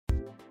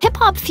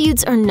Hip-hop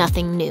feuds are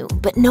nothing new,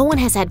 but no one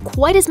has had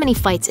quite as many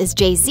fights as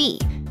Jay-Z.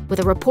 With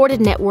a reported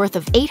net worth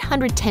of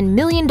 $810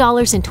 million in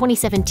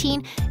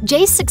 2017,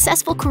 Jay's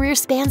successful career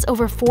spans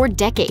over 4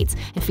 decades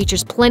and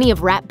features plenty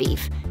of rap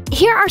beef.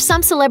 Here are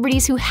some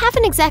celebrities who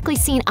haven't exactly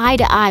seen eye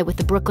to eye with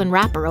the Brooklyn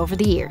rapper over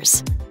the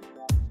years.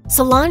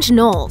 Solange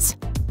Knowles.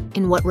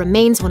 In what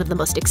remains one of the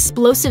most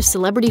explosive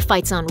celebrity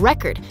fights on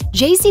record,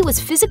 Jay-Z was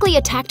physically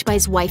attacked by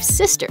his wife's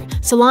sister,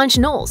 Solange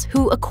Knowles,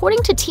 who,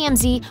 according to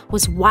TMZ,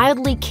 was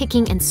wildly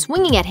kicking and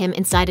swinging at him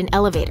inside an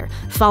elevator,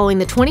 following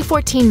the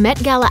 2014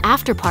 Met Gala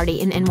after-party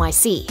in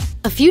NYC.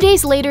 A few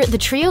days later, the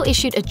trio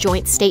issued a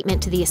joint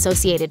statement to the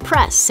Associated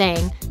Press,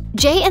 saying,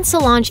 "Jay and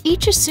Solange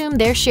each assume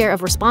their share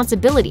of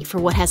responsibility for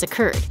what has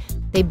occurred.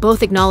 They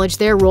both acknowledge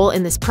their role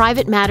in this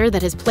private matter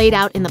that has played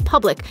out in the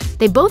public.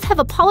 They both have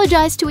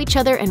apologized to each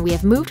other, and we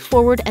have moved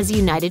forward as a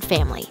united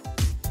family."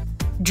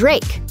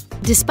 Drake.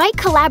 Despite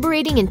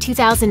collaborating in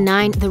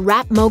 2009, the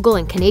rap mogul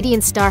and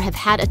Canadian star have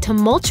had a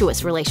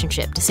tumultuous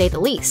relationship, to say the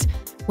least.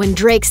 When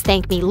Drake's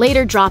Thank Me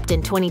Later dropped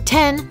in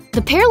 2010,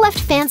 the pair left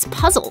fans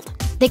puzzled.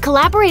 They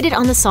collaborated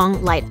on the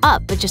song Light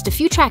Up, but just a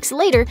few tracks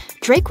later,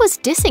 Drake was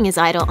dissing his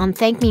idol on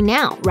Thank Me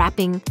Now,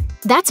 rapping,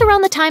 "That's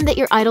around the time that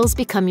your idols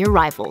become your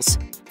rivals."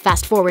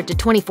 Fast forward to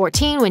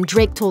 2014 when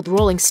Drake told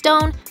Rolling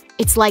Stone,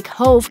 "It's like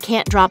Hove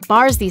can't drop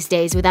bars these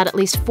days without at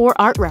least 4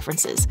 art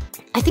references.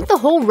 I think the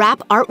whole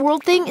rap art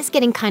world thing is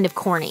getting kind of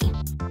corny."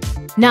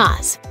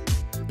 Nas.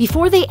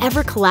 Before they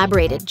ever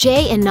collaborated,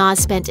 Jay and Nas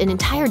spent an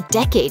entire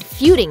decade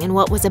feuding in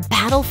what was a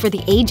battle for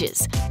the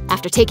ages.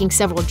 After taking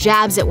several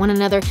jabs at one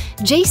another,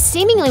 Jay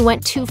seemingly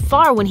went too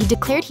far when he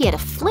declared he had a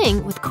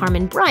fling with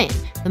Carmen Bryant,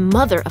 the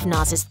mother of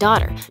Nas's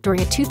daughter,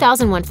 during a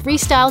 2001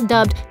 freestyle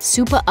dubbed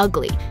Super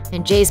Ugly,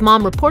 and Jay's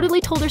mom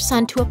reportedly told her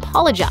son to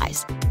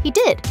apologize. He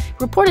did,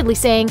 reportedly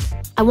saying,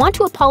 "I want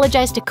to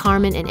apologize to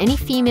Carmen and any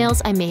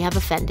females I may have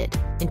offended."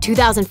 In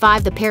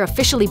 2005, the pair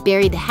officially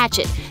buried the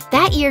hatchet.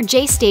 That year,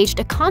 Jay staged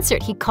a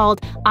concert he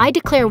called I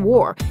Declare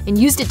War and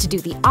used it to do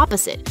the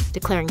opposite,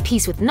 declaring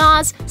peace with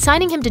Nas,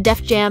 signing him to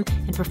Def Jam,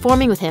 and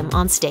performing with him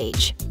on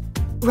stage.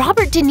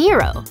 Robert De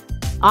Niro.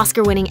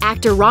 Oscar-winning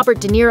actor Robert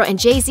De Niro and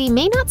Jay-Z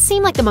may not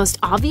seem like the most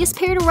obvious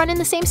pair to run in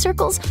the same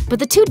circles, but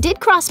the two did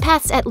cross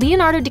paths at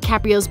Leonardo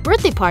DiCaprio's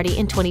birthday party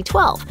in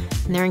 2012,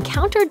 and their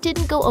encounter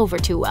didn't go over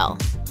too well.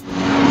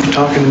 You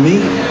talking to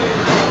me?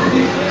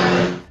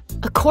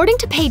 According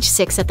to Page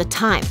 6 at the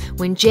time,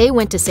 when Jay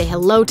went to say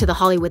hello to the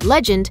Hollywood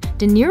legend,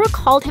 De Niro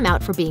called him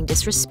out for being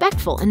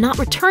disrespectful and not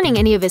returning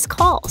any of his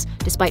calls,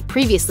 despite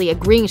previously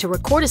agreeing to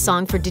record a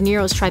song for De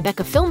Niro's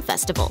Tribeca Film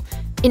Festival.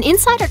 An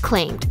insider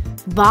claimed,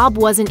 Bob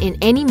wasn't in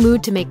any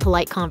mood to make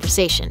polite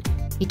conversation.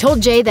 He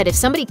told Jay that if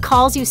somebody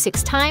calls you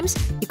 6 times,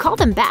 you call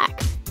them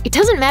back. It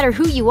doesn't matter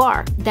who you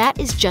are, that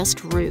is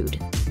just rude.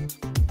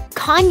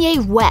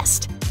 Kanye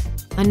West.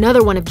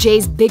 Another one of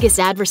Jay's biggest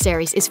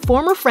adversaries is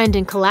former friend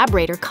and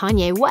collaborator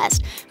Kanye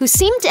West, who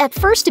seemed at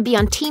first to be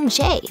on Team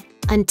Jay.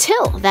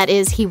 Until, that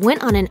is, he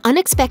went on an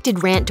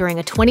unexpected rant during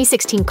a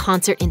 2016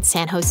 concert in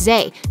San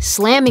Jose,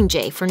 slamming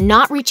Jay for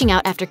not reaching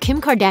out after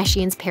Kim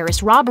Kardashian's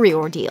Paris robbery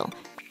ordeal.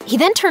 He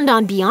then turned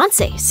on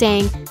Beyoncé,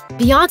 saying,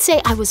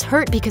 "Beyoncé, I was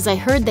hurt because I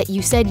heard that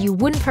you said you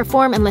wouldn't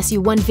perform unless you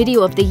won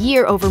Video of the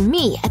Year over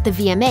me at the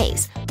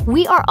VMAs.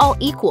 We are all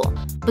equal,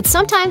 but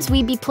sometimes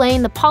we be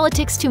playing the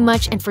politics too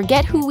much and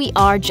forget who we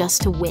are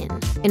just to win."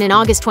 In an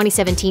August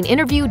 2017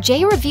 interview,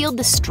 Jay revealed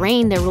the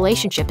strain their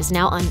relationship is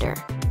now under.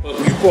 Well,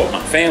 you brought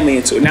my family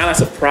into it. Now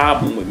that's a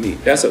problem with me.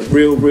 That's a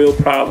real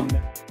problem.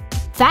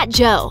 Fat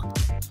Joe.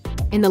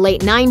 In the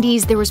late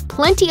 90s, there was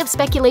plenty of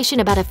speculation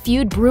about a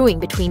feud brewing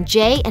between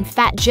Jay and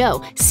Fat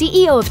Joe,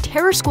 CEO of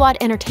Terror Squad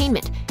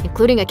Entertainment,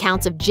 including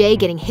accounts of Jay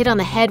getting hit on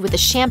the head with a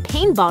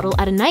champagne bottle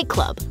at a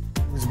nightclub.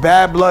 It was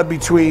bad blood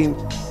between,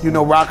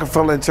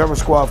 Rockefeller and Terror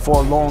Squad for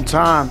a long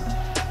time.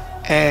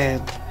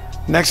 And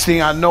next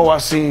thing I know, I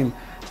seen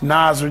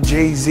Nas with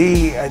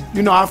Jay-Z.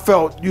 I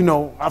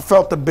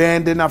felt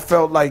abandoned. I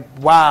felt like,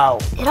 wow.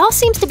 It all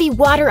seems to be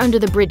water under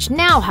the bridge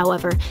now,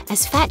 however,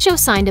 as Fat Joe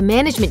signed a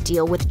management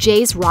deal with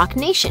Jay's Rock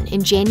Nation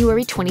in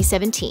January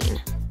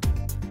 2017.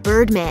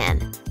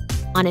 Birdman.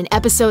 On an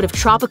episode of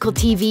Tropical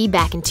TV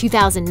back in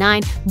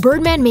 2009,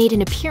 Birdman made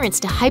an appearance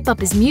to hype up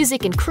his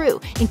music and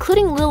crew,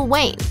 including Lil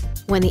Wayne.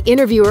 When the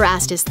interviewer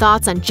asked his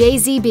thoughts on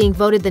Jay-Z being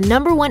voted the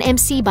 #1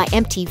 MC by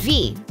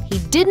MTV, he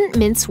didn't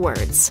mince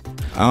words.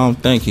 I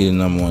don't think he's the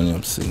 #1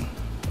 MC.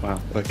 Wow,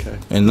 okay.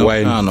 In no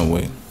kind of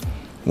way.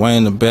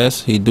 Wayne the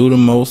best, he do the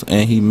most,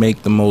 and he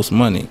make the most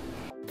money.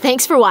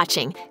 Thanks for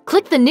watching.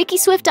 Click the Nicki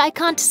Swift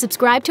icon to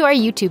subscribe to our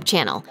YouTube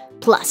channel.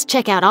 Plus,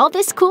 check out all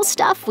this cool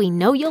stuff we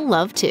know you'll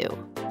love too.